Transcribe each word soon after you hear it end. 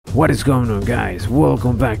What is going on, guys?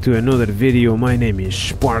 Welcome back to another video. My name is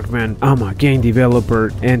Sparkman. I'm a game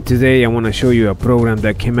developer, and today I want to show you a program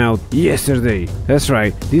that came out yesterday. That's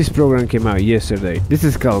right, this program came out yesterday. This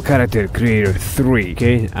is called Character Creator 3.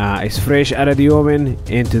 Okay, it's fresh out of the oven,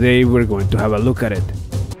 and today we're going to have a look at it.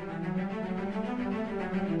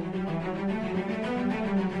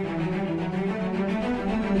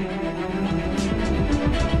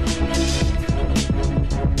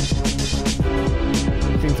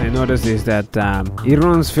 I noticed is that it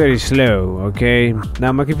runs very slow. Okay,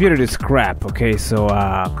 now my computer is crap. Okay, so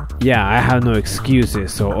yeah, I have no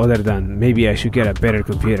excuses, so other than maybe I should get a better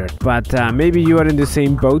computer. But maybe you are in the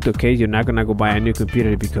same boat. Okay, you're not gonna go buy a new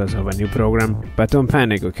computer because of a new program, but don't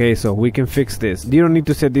panic. Okay, so we can fix this. You don't need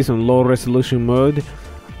to set this on low resolution mode.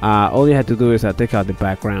 All you have to do is take out the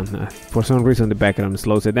background. For some reason the background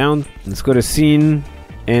slows it down. Let's go to scene,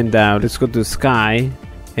 and let's go to sky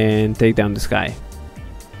and take down the sky.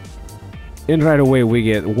 And right away we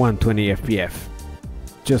get 120 fps,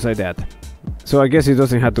 just like that. So I guess it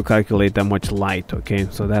doesn't have to calculate that much light. Okay,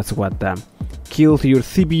 so that's what kills your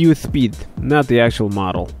CPU speed, not the actual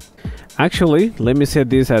model. Actually, let me set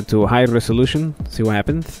this to high resolution, see what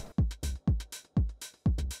happens.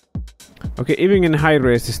 Okay, even in high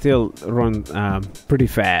res it still runs pretty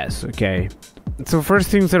fast. Okay, so first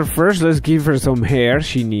things are first, let's give her some hair.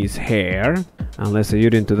 She needs hair, unless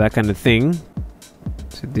you're into that kind of thing.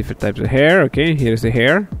 Different types of hair. Okay, here's the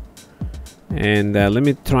hair, and let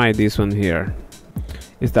me try this one here.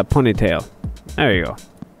 It's the ponytail. There you go.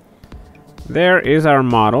 There is our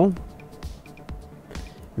model.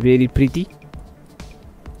 Very pretty.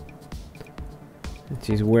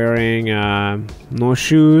 She's wearing no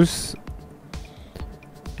shoes,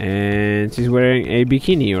 and she's wearing a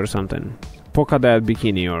bikini or something, polka dot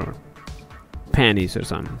bikini or panties or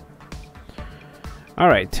something. All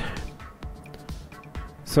right.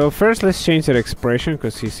 So first let's change her expression,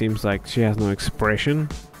 because she seems like she has no expression.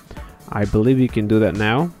 I believe you can do that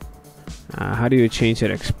now. How do you change her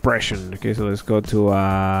expression? Okay, so let's go to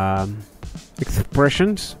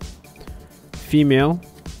expressions, female,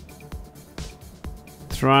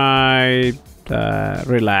 try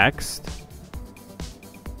relaxed.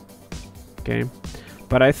 Okay,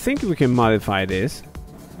 but I think we can modify this.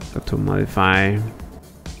 Go to modify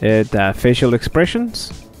it, facial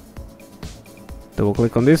expressions. Double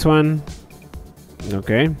click on this one.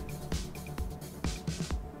 Okay.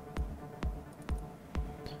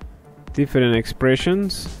 Different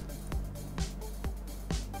expressions.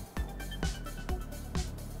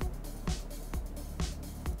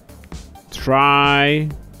 Try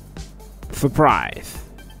surprise.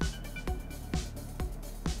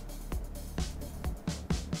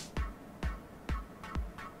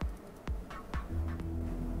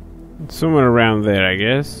 Somewhere around there, I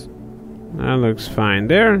guess. That looks fine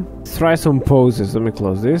there. Let's try some poses. Let me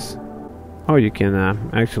close this. Oh, you can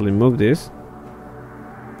actually move this.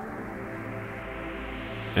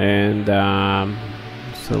 And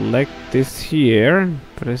select this here.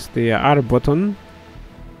 Press the R button.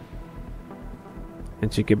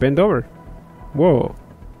 And she can bend over. Whoa.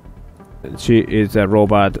 She is a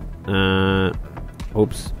robot.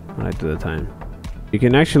 Oops. Right to the time. You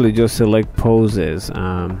can actually just select poses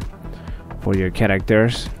for your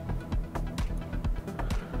characters.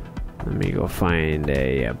 Let me go find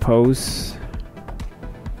a pose.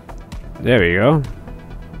 There we go.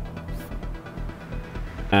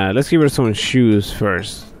 Let's give her some shoes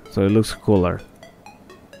first, so it looks cooler.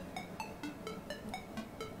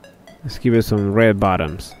 Let's give her some red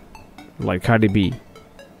bottoms, like Cardi B.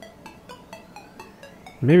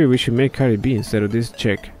 Maybe we should make Cardi B instead of this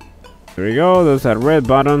chick. There we go. Those are red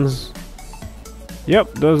bottoms.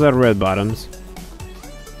 Yep, those are red bottoms.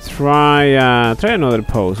 Try another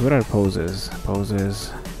pose. What are poses?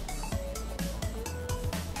 Poses.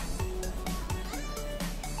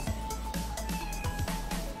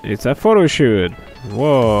 It's a photo shoot.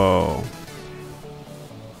 Whoa.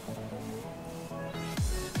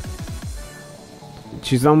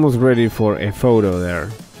 She's almost ready for a photo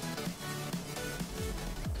there.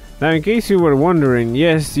 Now, in case you were wondering,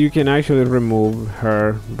 yes, you can actually remove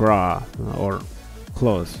her bra or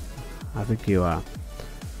clothes. I think you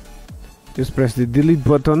just press the delete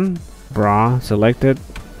button, bra, select it,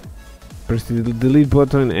 press the delete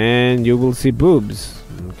button, and you will see boobs.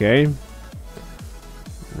 Okay,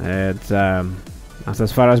 it's that's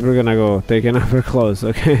as far as we're gonna go, taking off her clothes.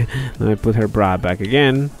 Okay, let me put her bra back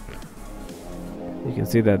again. You can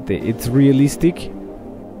see that it's realistic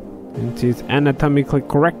and it's anatomically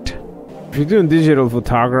correct. If you're doing digital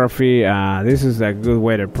photography, this is a good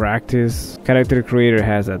way to practice. Character Creator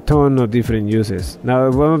has a ton of different uses. Now,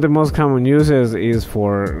 one of the most common uses is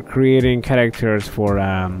for creating characters for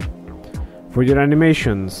your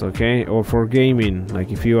animations, okay, or for gaming.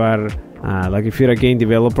 Like if you're a game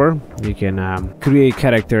developer, you can create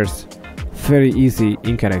characters very easy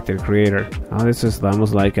in Character Creator. Oh, this is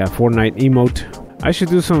almost like a Fortnite emote. I should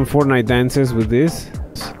do some Fortnite dances with this.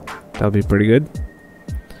 That'll be pretty good.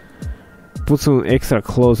 Put some extra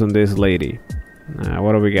clothes on this lady.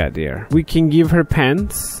 What do we got there? We can give her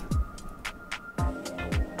pants.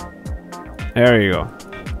 There you go.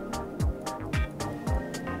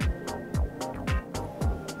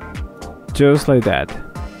 Just like that.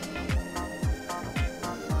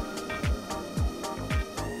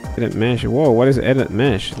 Edit mesh. Whoa, what is edit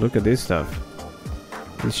mesh? Look at this stuff.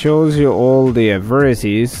 It shows you all the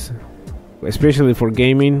vertices, especially for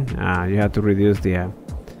gaming. You have to reduce the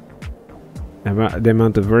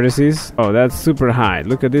amount of vertices. Oh, that's super high.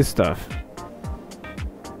 Look at this stuff.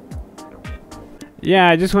 Yeah,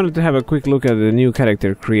 I just wanted to have a quick look at the new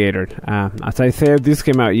Character Creator. As I said, this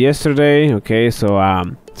came out yesterday. Okay, so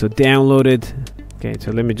download it. Okay,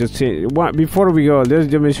 so let me just see. Before we go,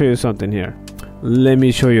 let me show you something here. Let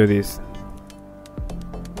me show you this.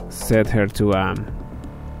 Set her to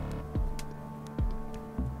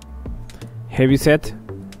heavy set.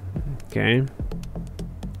 Okay,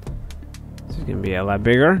 so it can be a lot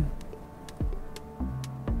bigger,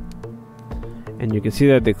 and you can see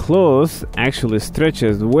that the clothes actually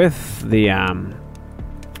stretches with the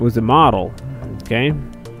model. Okay,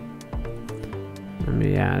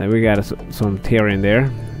 we got some tear in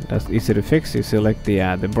there. That's easy to fix. You select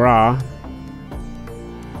the bra,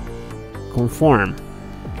 conform,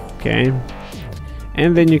 okay,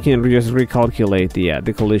 and then you can just recalculate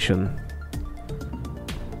the collision,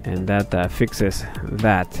 and that fixes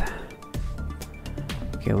that.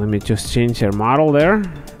 Okay, let me just change her model there.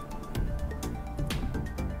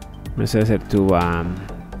 Let me set it to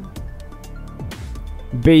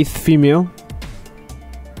base female.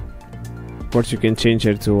 Of course, you can change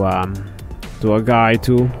her to a guy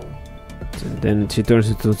too. And then she turns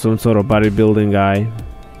into some sort of bodybuilding guy.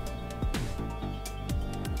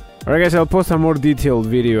 Alright guys, I'll post a more detailed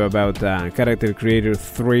video about Character Creator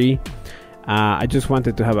 3. I just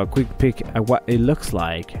wanted to have a quick peek at what it looks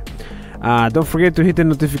like. Don't forget to hit the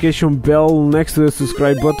notification bell next to the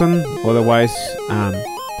subscribe button. Otherwise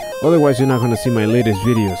you're not gonna see my latest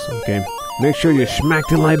videos, okay? Make sure you smack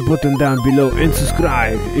the like button down below and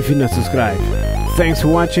subscribe if you're not subscribed. Thanks for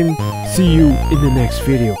watching. See you in the next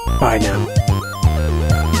video. Bye now.